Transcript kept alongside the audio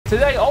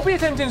Today, I'll be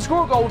attempting to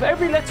score a goal with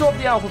every letter of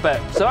the alphabet.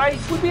 So A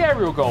would be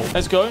aerial goal.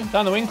 Let's go.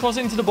 Down the wing, cross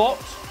into the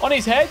box. On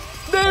his head.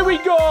 There we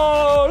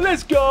go.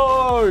 Let's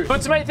go.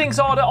 But to make things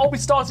harder, I'll be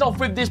starting off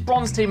with this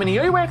bronze team. And the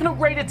only way I can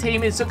upgrade a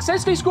team is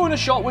successfully scoring a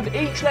shot with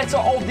each letter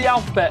of the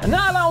alphabet. And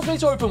that allows me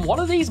to open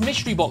one of these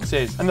mystery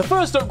boxes. And the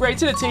first upgrade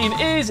to the team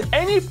is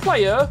any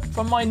player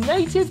from my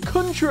native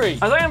country.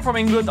 As I am from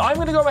England, I'm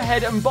going to go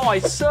ahead and buy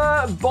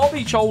Sir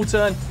Bobby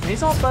Charlton. And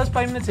he's our first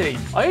player in the team.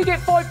 I only get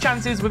 5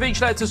 chances with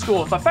each letter to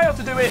score. If I fail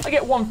to do it, I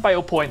get 1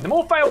 fail point. The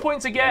more fail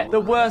points I get, the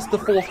worse the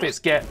forfeits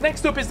get.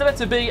 Next up is the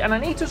letter B, and I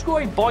need to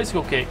score a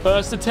bicycle kick.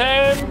 First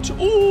attempt.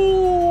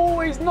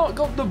 Ooh, he's not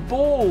got the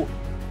ball.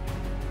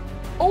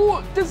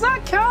 Oh, does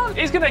that count?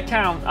 It's going to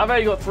count. I've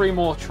only got 3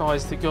 more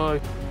tries to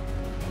go.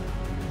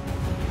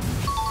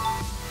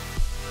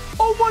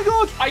 Oh my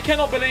God, I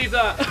cannot believe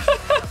that.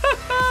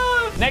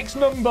 Next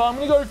number, I'm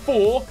going to go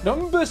for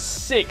number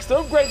 6 to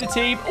upgrade the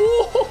team.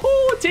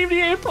 Oh, team of the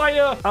year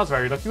player. That was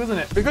very lucky, wasn't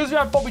it? Because we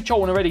have Bobby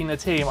Charlton already in the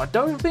team, I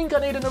don't think I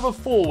need another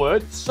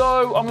forward.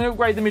 So I'm going to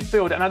upgrade the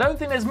midfield. And I don't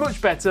think there's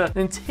much better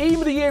than team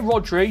of the year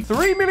Rodri.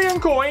 3 million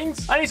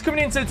coins. And he's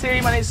coming into the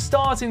team and it's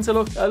starting to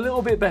look a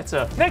little bit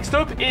better. Next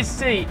up is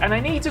C. And I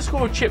need to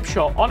score a chip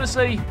shot.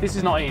 Honestly, this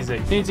is not easy.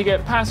 Need to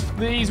get past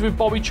these with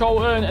Bobby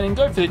Charlton and then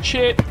go for the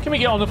chip. Can we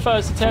get on the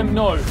first attempt?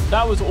 No,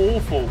 that was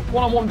awful.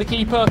 One-on-one with the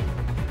keeper.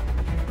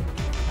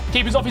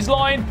 Keeper's off his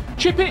line.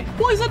 Chip it.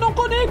 Why has that not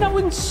gone in? That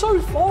went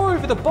so far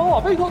over the bar.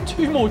 I've only got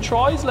 2 more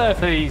tries left.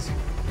 Please.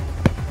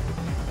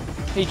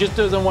 He just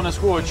doesn't want to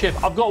score a chip.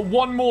 I've got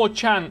 1 more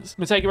chance.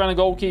 I'm going to take it around the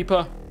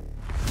goalkeeper.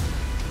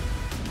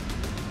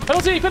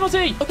 Penalty,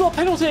 penalty. I've got a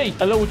penalty.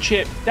 A little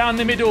chip down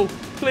the middle.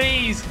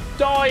 Please,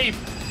 dive.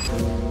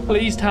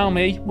 Please tell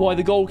me why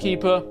the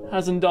goalkeeper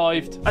hasn't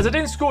dived. As I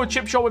didn't score a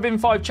chip shot within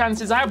 5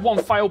 chances, I have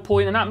 1 fail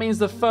point, and that means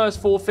the first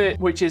forfeit,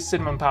 which is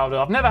cinnamon powder.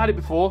 I've never had it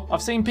before.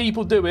 I've seen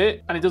people do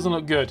it, and it doesn't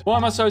look good. What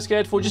am I so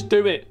scared for? Just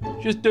do it.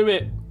 Just do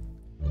it.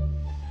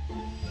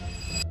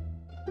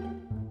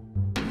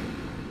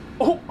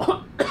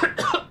 Oh,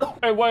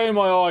 hey, way in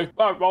my eye.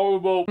 That's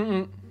horrible.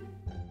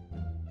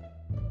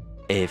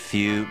 A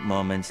few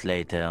moments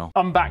later.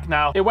 I'm back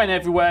now. It went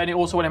everywhere, and it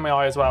also went in my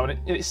eye as well, and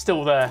it's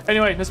still there.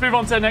 Anyway, let's move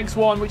on to the next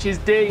one, which is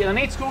D, and I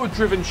need to score a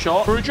driven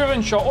shot. For a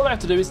driven shot, all I have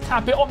to do is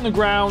tap it on the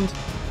ground,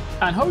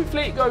 and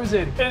hopefully it goes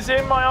in. It's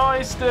in my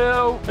eye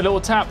still. A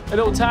little tap, a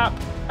little tap.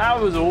 That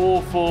was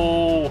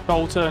awful.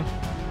 Charlton.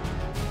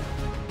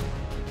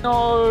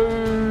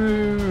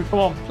 No. Come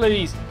on,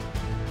 please.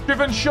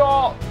 Driven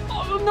shot.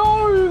 Oh,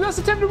 no. That's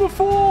attempt number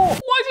 4. Why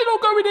is it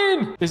not going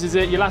in? This is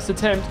it, your last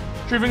attempt.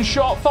 Driven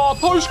shot, far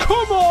post,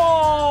 come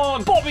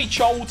on! Bobby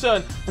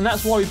Charlton. And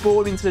that's why we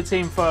brought him into the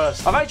team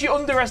first. I've actually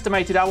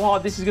underestimated how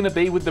hard this is going to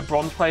be with the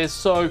bronze players,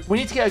 so we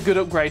need to get a good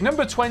upgrade.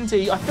 Number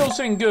 20, I feel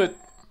something good.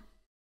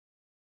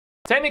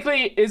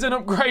 Technically, it is an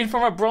upgrade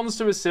from a bronze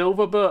to a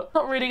silver, but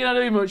not really going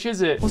to do much,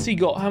 is it? What's he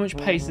got? How much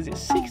pace is it?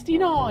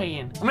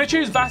 69. I'm going to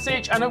choose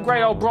Vasic and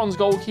upgrade our bronze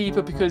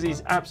goalkeeper because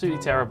he's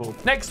absolutely terrible.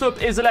 Next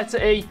up is the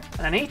letter E,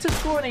 and I need to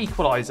score an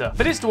equaliser.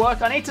 For this to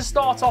work, I need to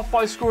start off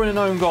by scoring an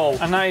own goal,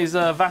 and that is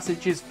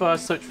Vasic's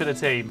first touch for the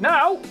team.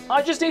 Now,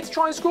 I just need to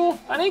try and score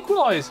and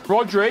equalise.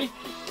 Rodri,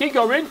 keep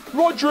going.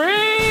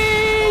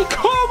 Rodri,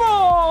 come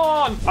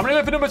on! I'm going to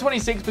go for number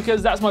 26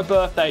 because that's my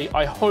birthday.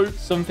 I hope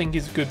something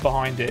is good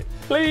behind it.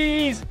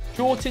 Please.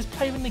 Shortest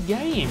player in the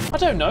game. I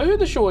don't know who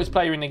the shortest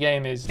player in the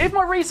game is. If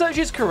my research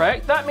is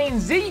correct, that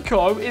means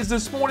Zico is the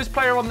smallest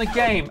player on the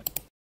game.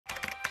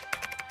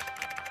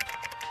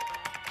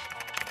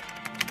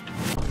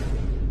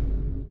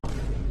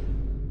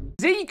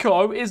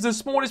 Zico is the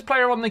smallest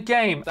player on the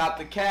game. Stop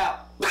the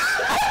cap.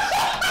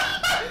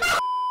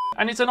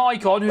 And it's an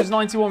icon who's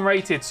 91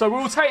 rated. So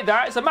we'll take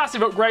that. It's a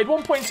massive upgrade.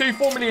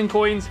 1.24 million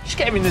coins. Just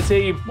get him in the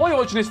team. While you're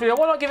watching this video,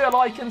 why not give it a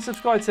like and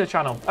subscribe to the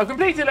channel? I've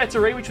completed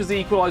letter E, which was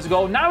the equaliser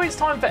goal. Now it's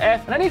time for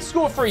F, and I need to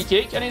score a free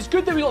kick. And it's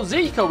good that we got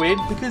Zico in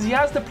because he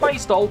has the play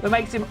style that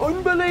makes him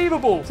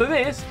unbelievable. So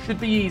this should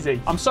be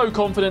easy. I'm so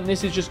confident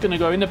this is just going to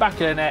go in the back of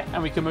the net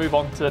and we can move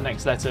on to the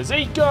next letter.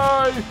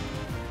 Zico!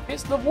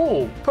 It's the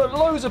wall. Put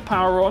loads of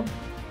power on.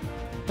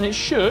 And it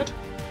should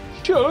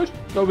go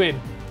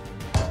in.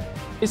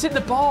 It's in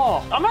the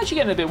bar. I'm actually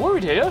getting a bit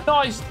worried here.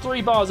 Nice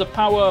 3 bars of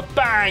power.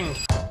 Bang.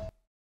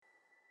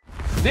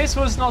 This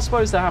was not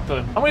supposed to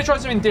happen. I'm going to try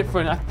something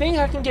different. I think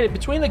I can get it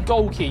between the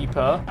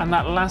goalkeeper and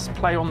that last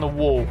player on the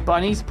wall. But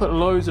I need to put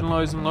loads and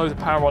loads and loads of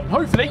power on.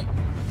 Hopefully,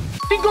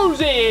 it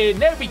goes in.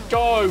 There we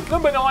go.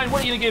 Number 9,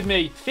 what are you going to give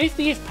me?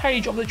 50th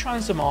page of the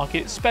transfer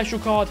market. Special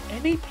card,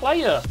 any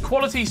player.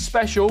 Quality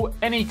special,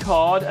 any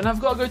card. And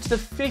I've got to go to the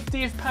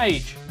 50th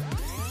page.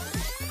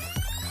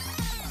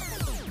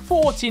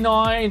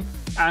 49.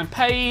 And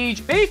page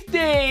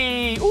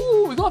 50.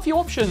 Ooh, we got a few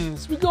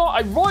options. We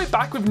got a right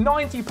back with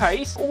 90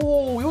 pace.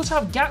 Oh, we also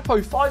have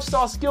Gakpo,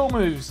 5-star skill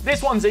moves.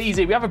 This one's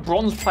easy. We have a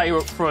bronze player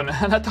up front,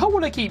 and I don't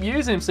want to keep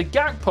using him. So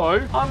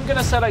Gakpo, I'm going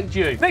to select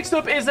you. Next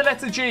up is the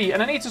letter G,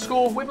 and I need to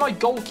score with my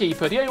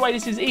goalkeeper. The only way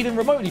this is even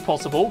remotely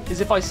possible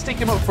is if I stick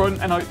him up front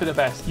and hope for the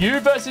best. You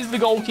versus the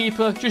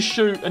goalkeeper. Just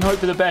shoot and hope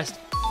for the best.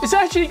 It's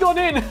actually gone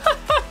in.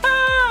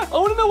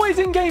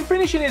 in-game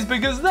finishing is,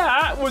 because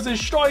that was a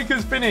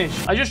striker's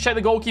finish. I just checked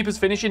the goalkeeper's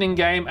finishing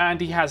in-game,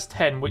 and he has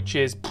 10, which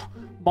is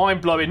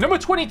mind-blowing. Number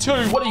 22,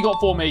 what do you got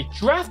for me?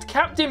 Draft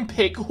captain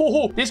pick.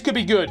 Oh, this could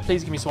be good.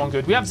 Please give me someone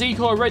good. We have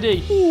Zico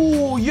already.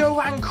 Oh,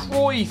 Johan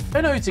Cruyff.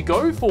 I don't know who to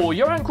go for.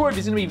 Johan Cruyff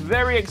is going to be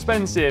very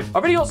expensive. I've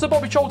already got Sir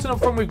Bobby Charlton up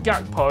front with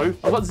Gakpo.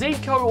 I've got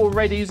Zico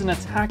already who's an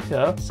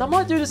attacker. So I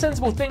might do the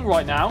sensible thing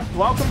right now.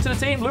 Welcome to the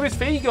team, Luis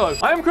Figo.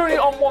 I am currently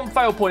on 1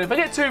 fail point. If I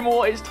get 2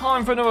 more, it's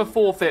time for another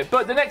forfeit.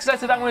 But the next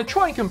letter that I'm going to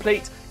try and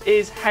complete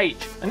is H.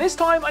 And this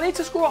time, I need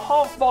to score a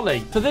half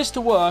volley. For this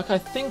to work, I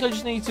think I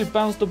just need to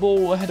bounce the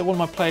ball ahead of one of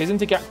my players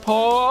into Gakpo.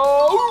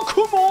 Oh,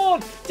 come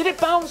on! Did it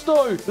bounce,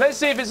 though? Let's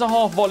see if it's a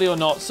half volley or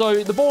not.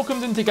 So, the ball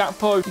comes into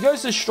Gakpo. He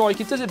goes to strike.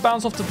 Does it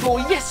bounce off the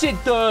floor? Yes, it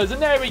does.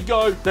 And there we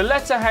go. The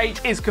letter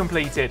H is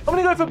completed. I'm going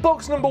to go for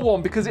box number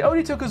 1 because it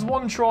only took us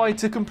 1 try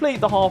to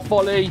complete the half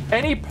volley.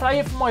 Any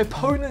player from my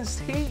opponent's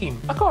team?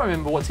 I can't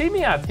remember what team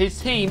he had.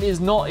 His team is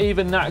not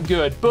even that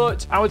good,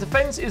 but our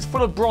defense is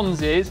full of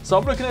bronzes. So,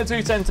 I'm looking at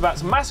 2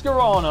 centre-backs,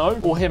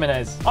 Mascherano or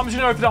Jimenez. I'm just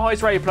going to go for the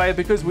highest rated player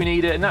because we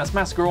need it, and that's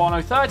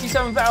Mascherano.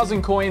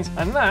 37,000 coins,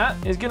 and that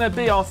is going to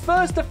be our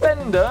first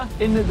defender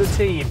in the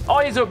team.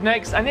 I is up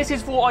next, and this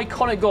is for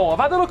iconic goal. I've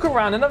had a look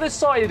around and I've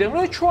decided I'm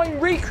going to try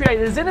and recreate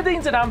the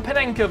Zinedine Zidane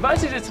Panenka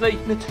versus Italy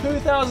in the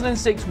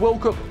 2006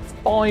 World Cup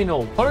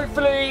final.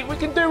 Hopefully, we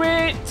can do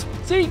it.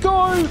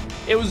 Zico!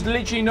 It was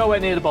literally nowhere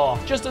near the bar,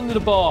 just under the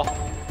bar.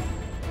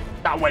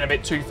 That went a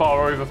bit too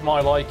far over for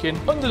my liking.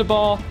 Under the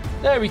bar.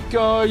 There we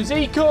go.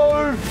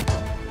 Zico!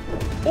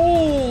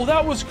 Oh,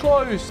 that was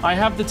close. I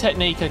have the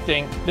technique, I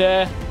think.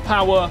 There.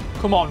 Power.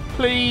 Come on,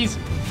 please.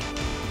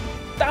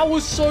 That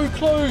was so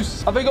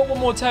close. Have I got one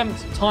more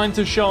attempt? Time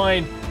to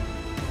shine.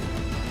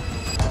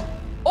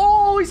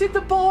 Oh, he's hit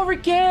the bar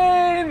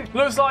again.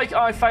 Looks like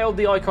I failed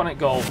the iconic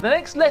goal. The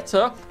next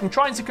letter I'm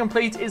trying to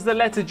complete is the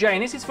letter J,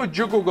 and this is for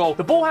juggle goal.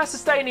 The ball has to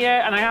stay in the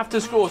air, and I have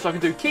to score. So I can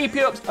do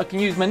keepy ups. I can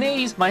use my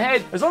knees, my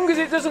head. As long as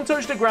it doesn't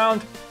touch the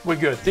ground, we're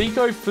good.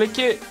 Zico, flick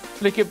it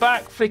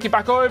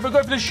back over,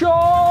 go for the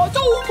shot.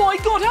 Oh my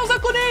God, how's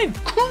that gone in?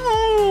 Come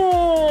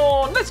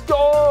on, let's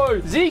go.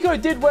 Zico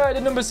did wear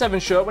the number 7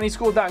 shirt when he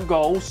scored that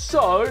goal,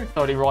 so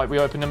totally right, we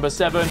open number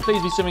 7.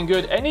 Please be something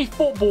good. Any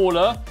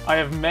footballer I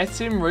have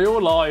met in real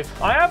life.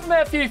 I have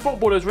met a few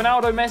footballers,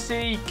 Ronaldo,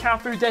 Messi,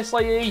 Cafu,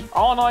 Desley,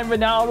 R9,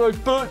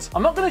 Ronaldo, but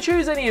I'm not going to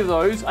choose any of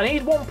those. I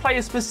need one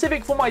player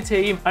specific for my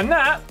team, and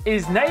that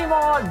is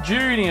Neymar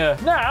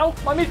Jr. Now,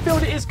 my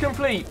midfield is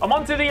complete. I'm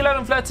on to the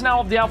 11th letter now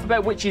of the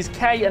alphabet, which is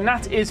K, and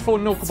that is for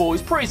knuckleball.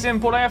 It's pretty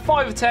simple. I have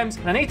 5 attempts,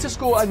 and I need to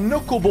score a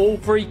knuckleball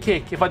free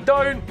kick. If I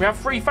don't, we have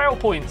 3 fail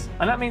points,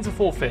 and that means a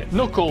forfeit.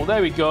 Knuckle,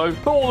 there we go.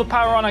 Put all the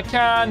power on I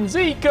can.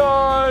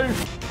 Zico!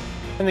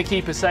 And the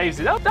keeper saves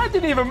it. That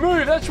didn't even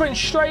move. That went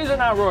straight as an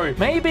arrow.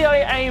 Maybe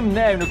I aim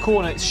there in the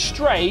corner. It's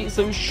straight,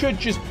 so it should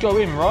just go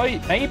in,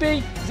 right?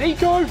 Maybe.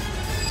 Zico.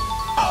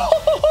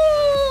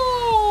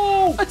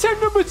 Oh!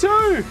 Attempt number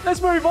 2.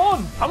 Let's move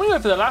on. I'm going to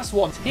go for the last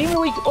one. Team of the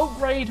Week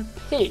upgrade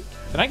pick.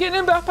 Can I get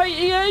an Mbappe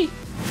EA?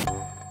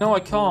 No, I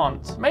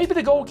can't. Maybe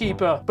the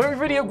goalkeeper. But we've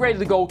really upgraded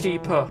the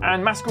goalkeeper.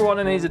 And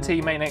Mascherano needs a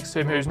teammate next to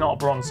him who's not a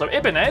bronze. So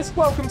Ibanez,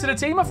 welcome to the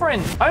team, my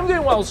friend. I'm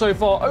doing well so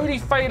far, only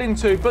failing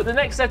 2. But the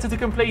next letter to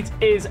complete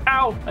is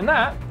Al. And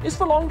that is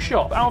for long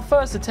shot. Our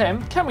first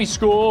attempt. Can we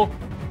score?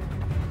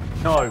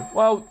 No.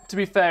 Well, to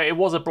be fair, it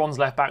was a bronze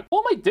left back.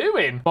 What am I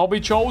doing?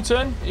 Bobby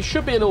Charlton. It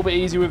should be a little bit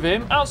easy with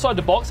him. Outside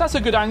the box. That's a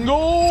good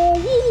angle.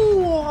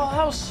 Ooh,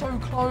 that was so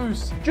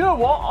close. Do you know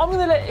what? I'm going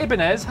to let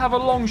Ibanez have a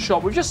long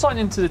shot. We've just signed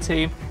into the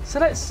team.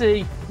 So let's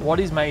see what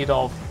he's made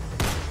of.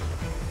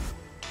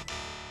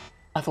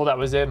 I thought that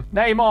was him.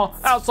 Neymar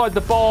outside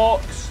the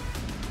box.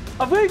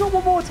 I've really got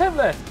one more attempt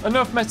left.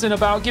 Enough messing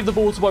about. Give the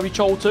ball to Bobby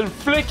Charlton.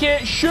 Flick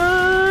it. Shoot.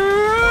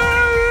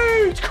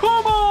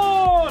 Come on.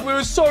 We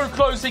were so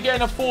close to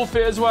getting a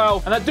forfeit as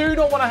well. And I do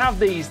not want to have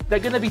these. They're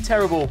going to be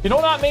terrible. You know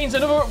what that means?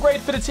 Another upgrade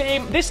for the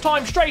team. This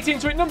time straight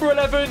into it. Number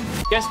 11.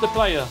 Guess the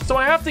player. So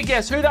I have to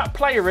guess who that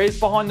player is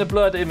behind the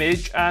blurred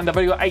image. And I've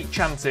only got 8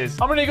 chances.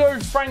 I'm going to go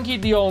Frankie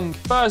de Jong.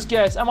 First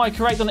guess. Am I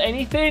correct on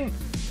anything?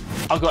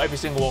 I got every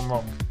single one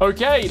wrong.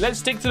 Okay, let's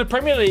stick to the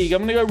Premier League.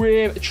 I'm going to go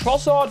with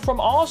Trossard from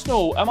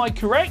Arsenal. Am I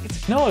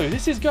correct? No,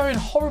 this is going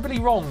horribly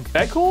wrong.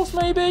 Weghorst,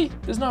 maybe?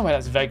 There's no way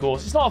that's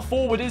Weghorst. It's not a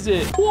forward, is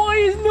it? Why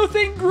is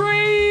nothing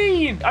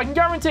green? I can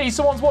guarantee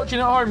someone's watching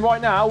at home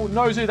right now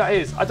knows who that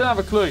is. I don't have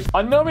a clue.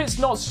 I know it's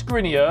not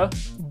Skriniar,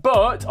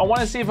 but I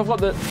want to see if I've got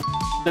the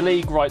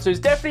league right. So it's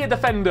definitely a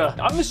defender.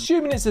 I'm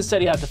assuming it's a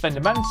Serie A defender.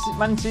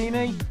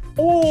 Mancini?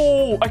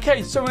 Oh,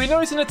 okay. So we know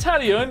it's an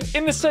Italian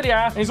in the Serie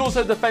A, and he's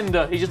also a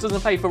defender. He just doesn't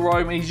play for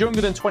Rome, and he's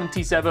younger than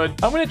 27.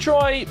 I'm going to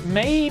try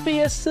maybe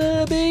a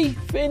Serbi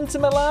for Inter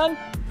Milan.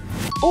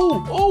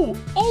 Oh.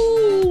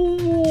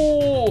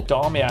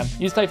 Darmian.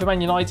 He used to play for Man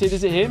United.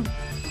 Is it him?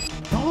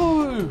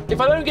 No. If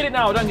I don't get it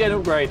now, I don't get an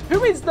upgrade.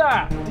 Who is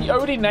that? The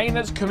only name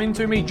that's coming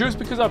to me just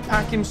because I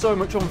pack him so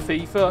much on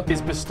FIFA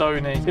is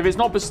Bastoni. If it's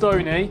not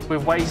Bastoni,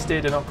 we've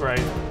wasted an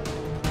upgrade.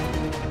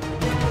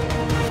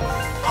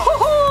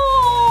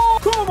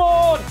 Come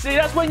on. See,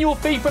 that's when your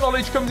FIFA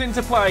knowledge comes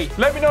into play.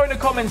 Let me know in the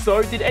comments,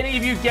 though, did any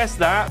of you guess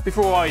that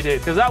before I did?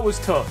 Because that was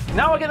tough.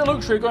 Now I get the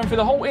luxury of going through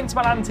the whole Inter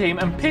Milan team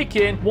and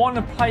picking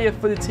one player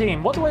for the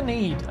team. What do I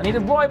need? I need a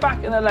right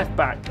back and a left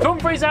back.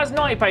 Dumfries has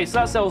 90 pace, so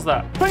that sells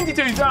that.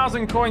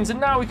 22,000 coins, and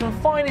now we can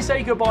finally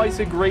say goodbye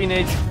to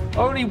Greenwich.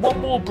 Only one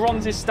more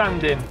bronze is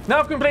standing. Now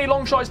I've completed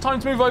long shot, it's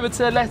time to move over to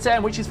the letter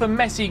M, which is for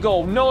Messi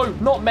goal. No,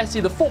 not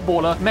Messi the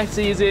footballer.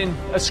 Messi is in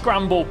a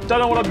scramble.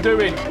 Don't know what I'm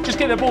doing. Just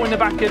get the ball in the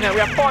back of the net. We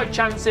have 5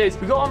 chances.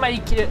 We've got to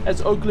make it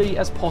as ugly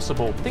as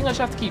possible. I think I just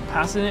have to keep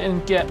passing it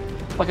and get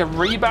like a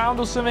rebound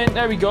or something.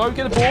 There we go.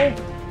 Get the ball.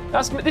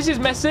 This is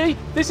Messi.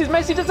 This is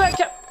Messi. Does that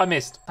count? I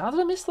missed. How did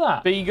I miss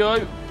that? There you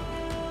go.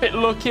 Bit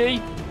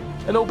lucky.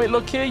 A little bit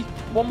lucky.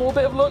 One more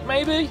bit of luck,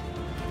 maybe.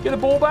 Get the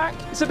ball back.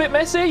 It's a bit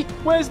messy.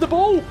 Where's the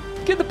ball?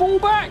 Get the ball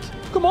back.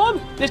 Come on.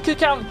 This could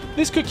count.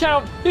 This could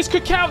count. This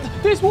could count.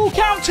 This will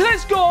count.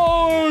 Let's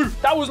go.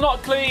 That was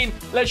not clean.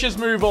 Let's just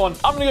move on.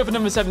 I'm going to go for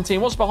number 17.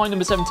 What's behind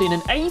number 17?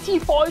 An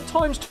 85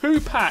 times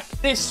 2 pack.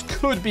 This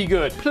could be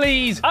good.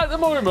 Please. At the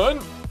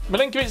moment,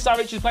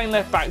 Milinkovic-Savic is playing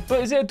left back. But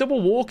is it a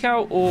double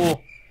walkout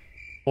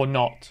or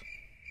not?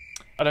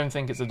 I don't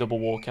think it's a double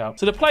walkout.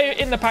 So the player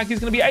in the pack is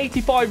going to be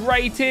 85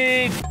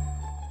 rated.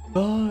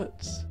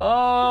 Wirtz.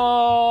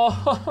 Oh.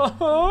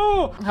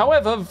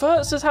 However,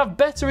 Wirtz does have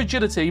better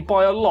agility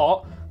by a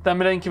lot than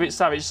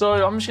Milinkovic-Savic, so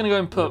I'm just going to go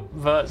and put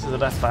Wirtz as a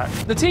left back.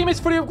 The team is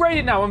fully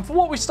upgraded now, and for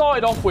what we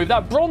started off with,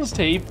 that bronze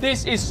team,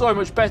 this is so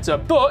much better.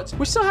 But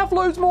we still have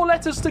loads more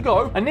letters to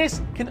go, and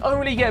this can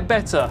only get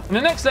better. And the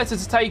next letter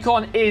to take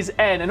on is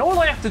N, and all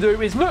I have to do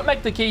is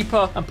nutmeg the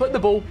keeper and put the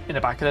ball in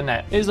the back of the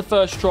net. Here's the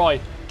first try.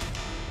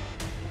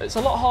 It's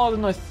a lot harder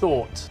than I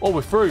thought. Oh,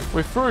 we're through.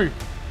 We're through.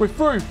 We're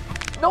through.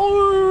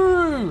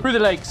 No! Through the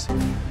legs.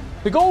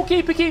 The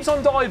goalkeeper keeps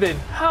on diving.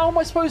 How am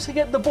I supposed to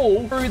get the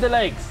ball through the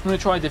legs? I'm going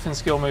to try a different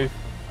skill move.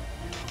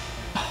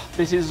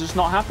 This is just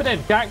not happening.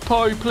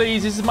 Gakpo,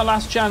 please. This is my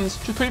last chance.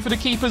 Just put it for the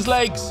keeper's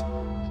legs.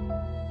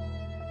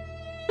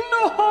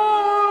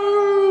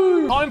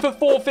 No! Time for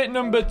forfeit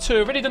number 2.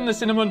 Already done the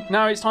cinnamon.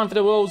 Now it's time for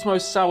the world's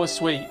most sour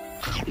sweet.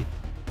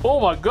 Oh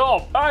my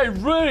god, I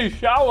really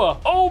shower.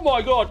 Oh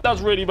my god,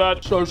 that's really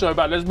bad. So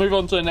bad. Let's move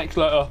on to the next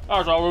letter.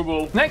 That's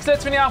horrible. Next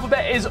letter in the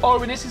alphabet is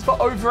O, and this is for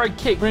overhead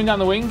kick. Running down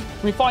the wing.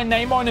 Can we find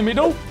Neymar in the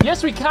middle?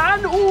 Yes, we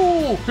can.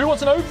 Ooh, who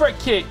wants an overhead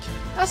kick?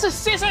 That's a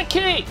scissor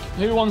kick.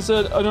 Who wants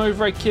an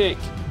overhead kick?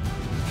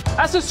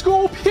 That's a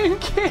scorpion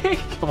kick.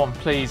 Come on,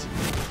 please.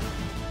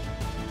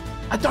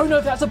 I don't know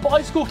if that's a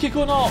bicycle kick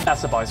or not.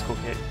 That's a bicycle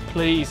kick.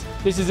 Please,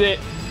 this is it.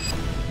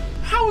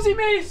 How has he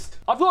missed?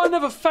 I've got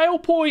another fail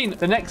point.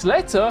 The next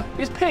letter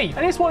is P,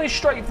 and this one is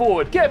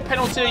straightforward. Get a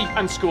penalty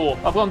and score.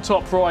 I've gone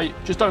top right.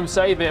 Just don't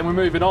save it, and we're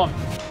moving on.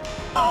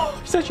 Oh,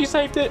 he's actually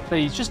saved it.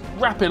 Please, just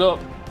wrap it up.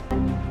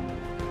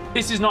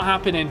 This is not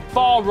happening.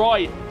 Far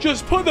right.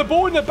 Just put the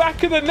ball in the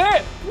back of the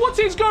net. What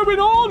is going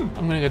on?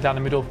 I'm going to go down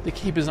the middle. The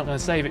keeper's not going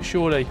to save it,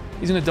 surely.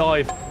 He's going to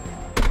dive.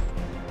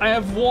 I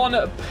have one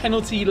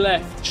penalty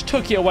left. Just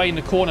tuck it away in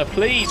the corner,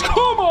 please.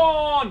 Come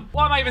on!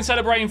 What am I even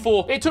celebrating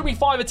for? It took me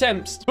 5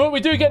 attempts. But we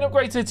do get an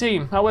upgrade to the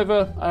team.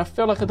 However, I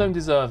feel like I don't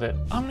deserve it.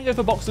 I'm going to go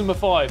for box number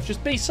 5.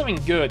 Just be something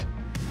good.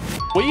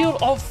 Wheel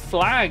of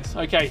Flags.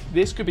 Okay,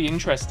 this could be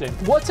interesting.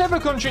 Whatever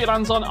country it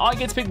lands on, I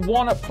get to pick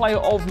one player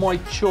of my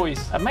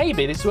choice. And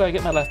maybe this is where I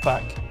get my left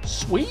back.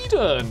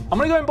 Sweden. I'm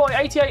going to go and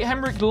buy 88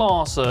 Henrik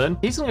Larsson.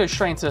 He's going to go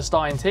straight into the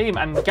starting team.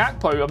 And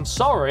Gakpo, I'm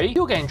sorry,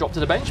 you're getting dropped to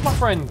the bench, my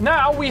friend.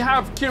 Now we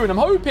have Q, and I'm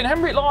hoping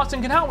Henrik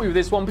Larsson can help me with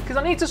this one because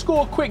I need to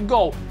score a quick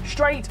goal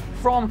straight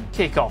from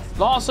kickoff.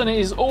 Larsson, it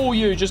is all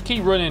you. Just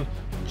keep running.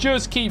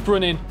 Just keep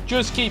running.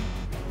 Just keep...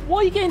 What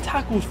are you getting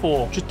tackled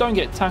for? Just don't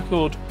get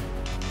tackled.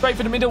 Straight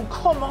for the middle.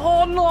 Come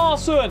on,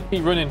 Larsson.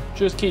 Keep running.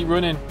 Just keep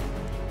running.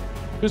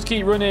 Just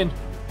keep running.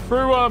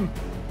 Through them.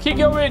 Keep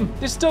going.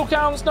 This still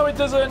counts. No, it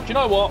doesn't. Do you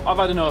know what? I've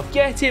had enough.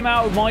 Get him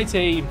out of my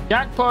team.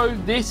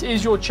 Gakpo, this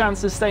is your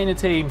chance to stay in the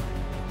team.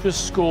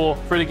 Just score.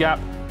 Through the gap.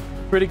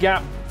 Through the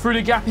gap. Through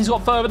the gap. He's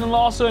got further than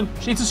Larsson.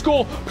 She needs to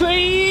score.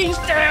 Please.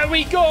 There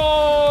we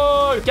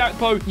go.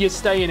 Gakpo, you're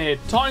staying here.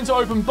 Time to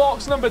open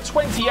box number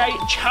 28.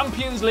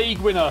 Champions League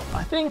winner.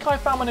 I think I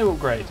found my new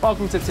upgrade.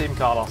 Welcome to Team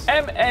Carlos.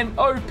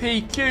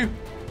 MNOPQ.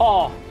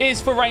 R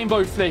is for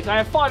Rainbow Flick. I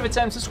have 5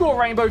 attempts to score a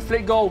Rainbow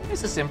Flick goal.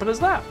 It's as simple as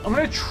that. I'm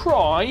going to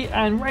try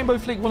and Rainbow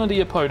Flick one of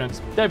the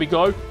opponents. There we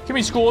go. Can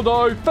we score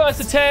though?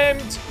 First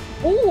attempt.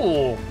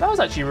 Oh, that was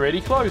actually really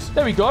close.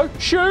 There we go.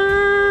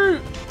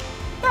 Shoot.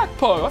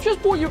 Gakpo, I've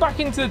just brought you back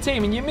into the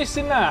team and you're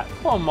missing that.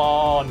 Come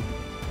on.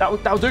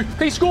 That'll do.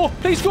 Please score.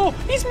 Please score.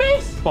 He's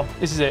missed. Come on.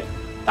 This is it.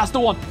 That's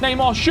the one.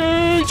 Neymar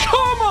shoots.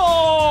 Come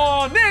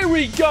on. There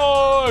we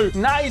go.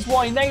 And that is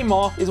why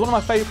Neymar is one of my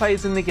favorite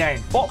players in the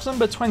game. Box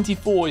number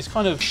 24 is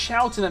kind of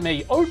shouting at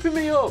me. Open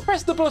me up.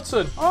 Press the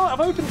button. All right, I've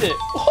opened it.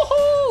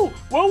 Oh,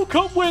 World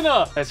Cup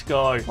winner. Let's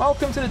go.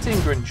 Welcome to the Team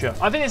Grincher.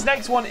 I think this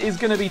next one is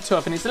going to be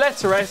tough, and it's the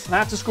letter S, and I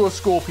have to score a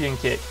scorpion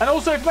kick. And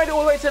also, if you made it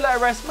all the way to the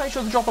letter S, make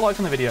sure to drop a like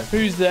on the video.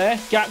 Who's there?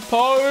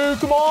 Gakpo.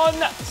 Come on.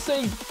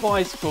 Say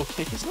bicycle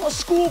kick. It's not a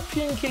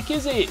scorpion kick,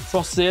 is it?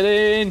 Toss it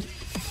in.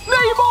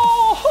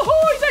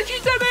 Neymar! He's actually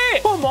done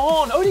it! Come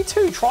on, only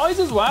 2 tries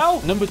as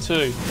well. Number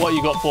 2, what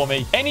you got for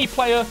me? Any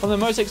player from the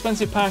most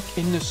expensive pack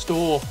in the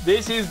store.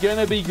 This is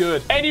gonna be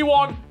good.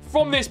 Anyone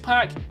from this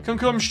pack can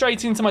come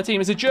straight into my team.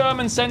 It's a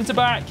German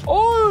centre-back.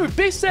 Oh,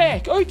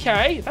 Bissek.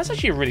 Okay, that's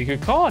actually a really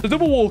good card. The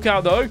double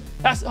walkout, though,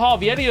 that's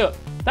Harvey Elliott.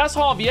 That's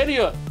Harvey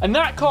Elliott. And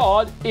that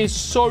card is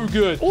so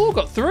good. Oh, I've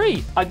got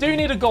 3. I do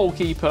need a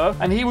goalkeeper,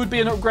 and he would be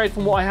an upgrade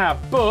from what I have.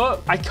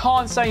 But I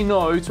can't say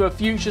no to a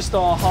future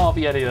star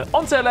Harvey Elliott.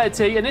 On to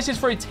letter T, and this is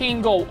for a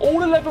team goal.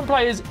 All 11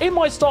 players in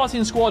my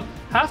starting squad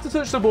have to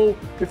touch the ball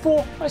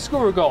before I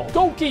score a goal.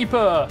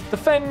 Goalkeeper,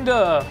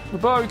 defender,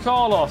 Roberto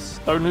Carlos.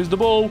 Don't lose the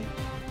ball.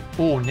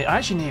 Oh, I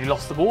actually nearly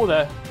lost the ball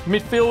there.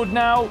 Midfield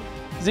now.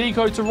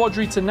 Zico to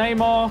Rodri to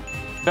Neymar.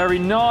 Very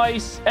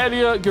nice.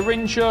 Elliott,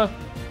 Garincha,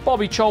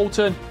 Bobby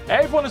Charlton.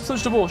 Everyone has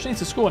touched the ball. She needs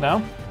to score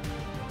now.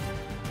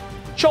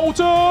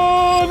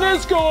 Charlton!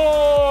 Let's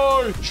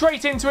go!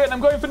 Straight into it, and I'm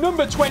going for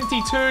number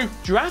 22.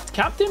 Draft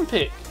captain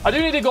pick. I do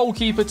need a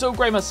goalkeeper to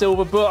upgrade my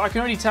silver, but I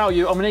can already tell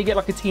you I'm going to get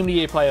like a team of the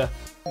year player.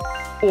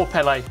 Or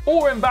Pele.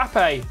 Or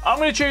Mbappe. I'm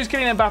going to choose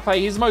Kylian Mbappe.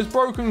 He's the most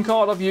broken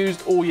card I've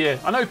used all year.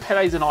 I know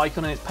Pele's an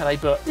icon and it's Pele,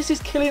 but this is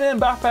Kylian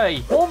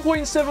Mbappe.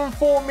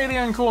 1.74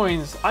 million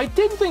coins. I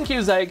didn't think he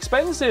was that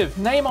expensive.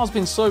 Neymar's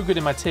been so good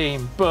in my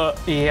team, but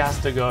he has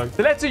to go.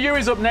 The letter U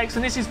is up next,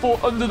 and this is for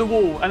under the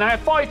wall. And I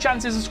have 5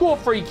 chances to score a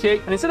free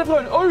kick, and instead of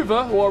going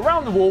over or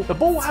around the wall, the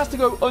ball has to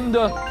go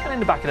under and in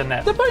the back of the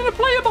net. They're putting a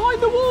player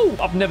behind the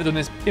wall. I've never done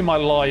this in my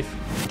life.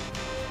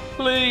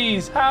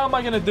 Please, how am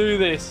I going to do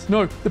this?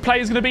 No, the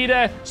player's going to be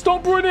there.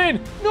 Stop running.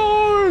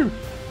 No.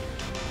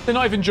 They're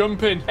not even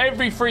jumping.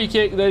 Every free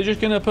kick, they're just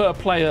going to put a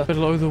player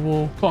below the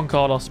wall. Come on,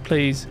 Carlos,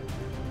 please.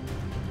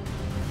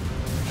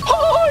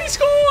 Oh, he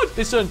scored.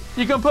 Listen,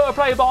 you can put a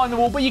player behind the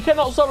wall, but you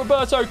cannot stop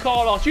Roberto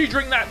Carlos. You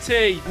drink that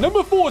tea.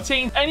 Number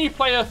 14, any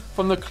player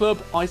from the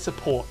club I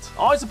support.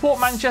 I support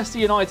Manchester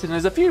United, and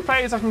there's a few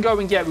players I can go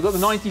and get. We've got the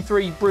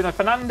 93 Bruno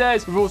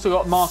Fernandes. We've also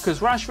got Marcus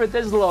Rashford.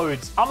 There's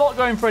loads. I'm not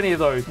going for any of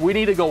those. We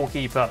need a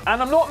goalkeeper.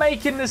 And I'm not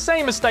making the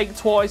same mistake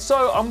twice,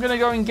 so I'm going to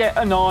go and get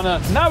Anana.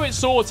 Now it's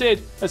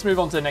sorted. Let's move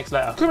on to the next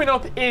letter. Coming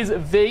up is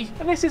V,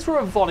 and this is for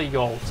a volley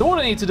goal. So all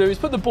I need to do is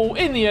put the ball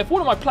in the air for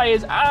one of my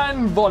players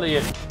and volley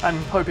it. And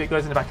hope it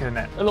goes in the back of the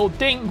net. A little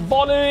dink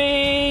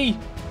volley.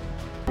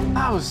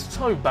 That was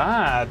so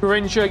bad.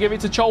 Garincha, give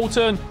it to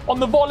Charlton. On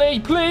the volley,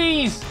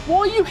 please. Why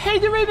are you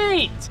headering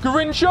it?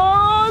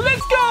 Garincha,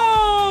 let's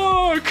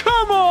go.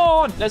 Come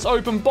on. Let's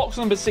open box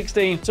number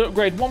 16 to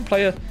upgrade one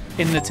player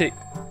in the team.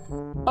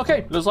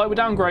 Okay, looks like we're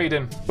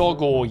downgrading.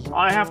 Gogoy.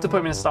 I have to put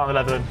him in starting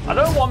 11. I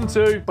don't want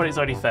to, but it's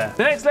only fair.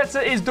 The next letter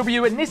is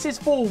W, and this is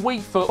for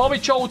weak foot. Bobby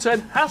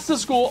Charlton has to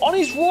score on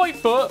his right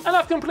foot, and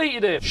I've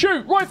completed it.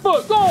 Shoot, right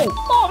foot, goal.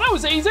 Oh, that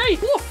was easy.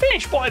 What a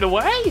finish, by the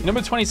way.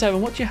 Number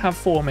 27, what do you have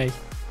for me?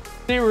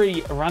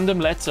 Siri, random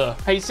letter.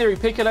 Hey, Siri,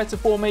 pick a letter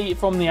for me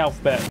from the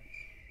alphabet.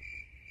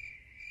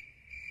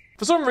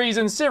 For some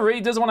reason, Siri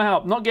doesn't want to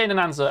help. Not getting an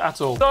answer at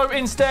all. So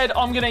instead,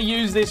 I'm going to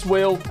use this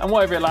wheel, and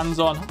whatever it lands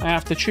on, I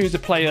have to choose a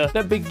player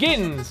that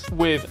begins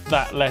with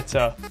that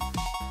letter.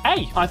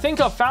 Hey, I think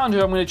I've found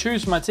who I'm going to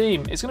choose for my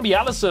team. It's going to be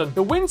Alisson.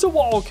 The winter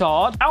wild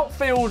card,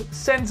 outfield,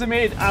 centre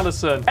mid,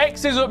 Alisson.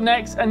 X is up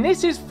next, and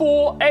this is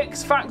for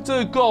X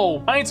Factor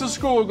goal. I need to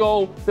score a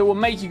goal that will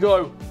make you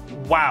go,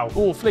 wow.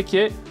 Oh, flick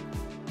it.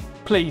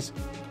 Please.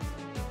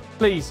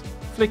 Please.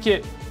 Flick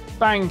it.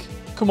 Bang.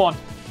 Come on.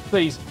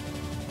 Please.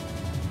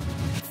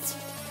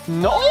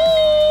 No!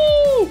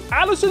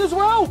 Alisson as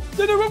well.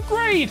 The new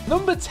upgrade.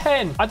 Number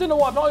 10. I don't know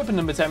why I've not opened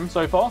number 10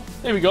 so far.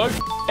 Here we go.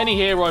 Any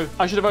hero.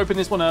 I should have opened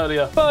this one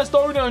earlier. First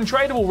owner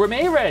untradeable.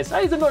 Ramirez.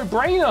 That is a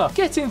no-brainer.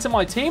 Get into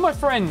my team, my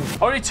friend.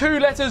 Only 2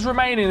 letters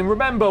remaining. And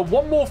remember,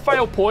 one more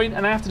fail point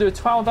and I have to do a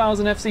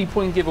 12,000 FC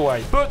point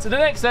giveaway. But the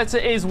next letter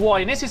is Y.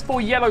 And this is for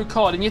yellow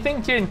card. And you're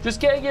thinking, just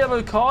get a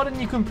yellow card and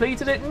you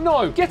completed it?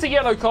 No. Get a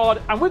yellow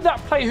card. And with that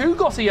player who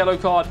got a yellow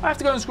card, I have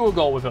to go and score a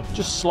goal with him.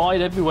 Just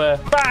slide everywhere.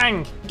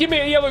 Bang. Give me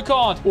a yellow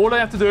card. All I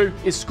have to do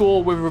is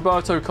score with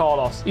Roberto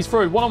Carlos. He's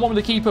through. One-on-one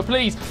with the keeper,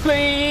 please.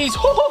 Please.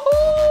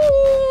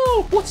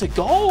 What a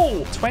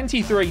goal.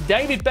 23.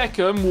 David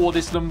Beckham wore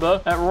this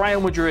number at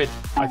Real Madrid,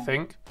 I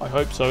think. I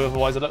hope so.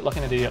 Otherwise, I look like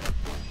an idiot.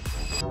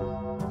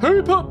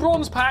 Who put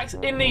bronze packs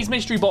in these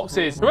mystery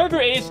boxes?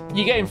 Whoever it is,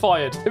 you're getting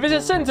fired. If it's a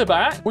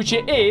centre-back, which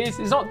it is,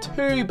 it's not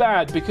too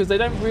bad because they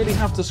don't really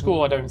have to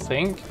score, I don't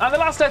think. And the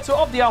last letter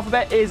of the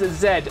alphabet is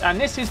Z,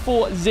 and this is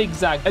for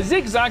zigzag. A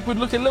zigzag would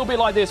look a little bit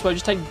like this, where you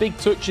just take big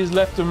touches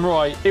left and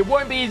right. It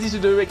won't be easy to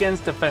do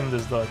against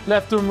defenders, though.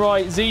 Left and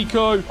right,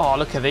 Zico. Oh,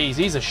 look at these.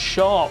 These are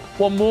sharp.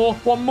 One more.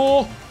 One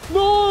more.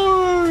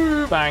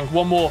 No! Bang.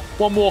 One more.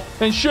 One more.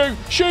 Then shoot.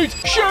 Shoot.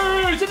 Shoot!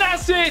 And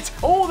that's it!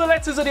 All the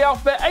letters of the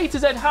alphabet A to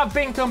Z have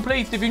been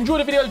completed. If you enjoyed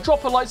the video,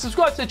 drop a like,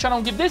 subscribe to the channel,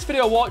 and give this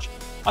video a watch.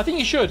 I think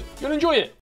you should. You'll enjoy it.